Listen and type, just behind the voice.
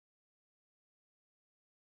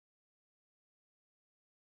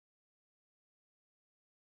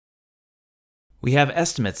We have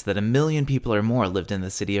estimates that 1 million people or more lived in the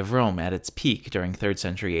city of Rome at its peak during 3rd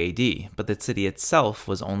century AD, but the city itself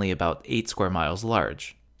was only about 8 square miles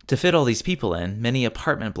large. To fit all these people in, many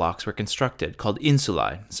apartment blocks were constructed, called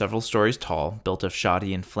insulae, several stories tall, built of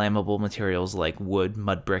shoddy and flammable materials like wood,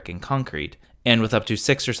 mud brick, and concrete, and with up to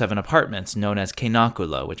 6 or 7 apartments, known as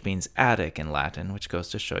caenacula, which means attic in Latin, which goes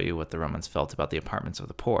to show you what the Romans felt about the apartments of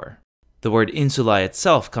the poor. The word insulae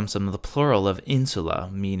itself comes from the plural of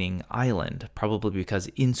insula, meaning island, probably because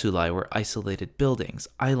insulae were isolated buildings,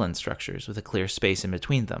 island structures with a clear space in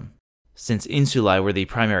between them. Since insulae were the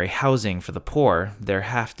primary housing for the poor, there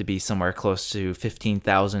have to be somewhere close to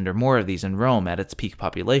 15,000 or more of these in Rome at its peak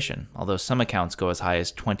population, although some accounts go as high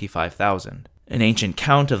as 25,000. An ancient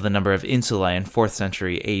count of the number of insulae in 4th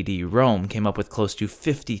century AD Rome came up with close to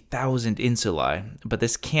 50,000 insulae, but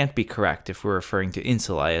this can't be correct if we're referring to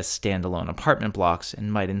insulae as standalone apartment blocks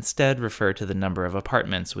and might instead refer to the number of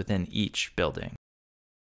apartments within each building.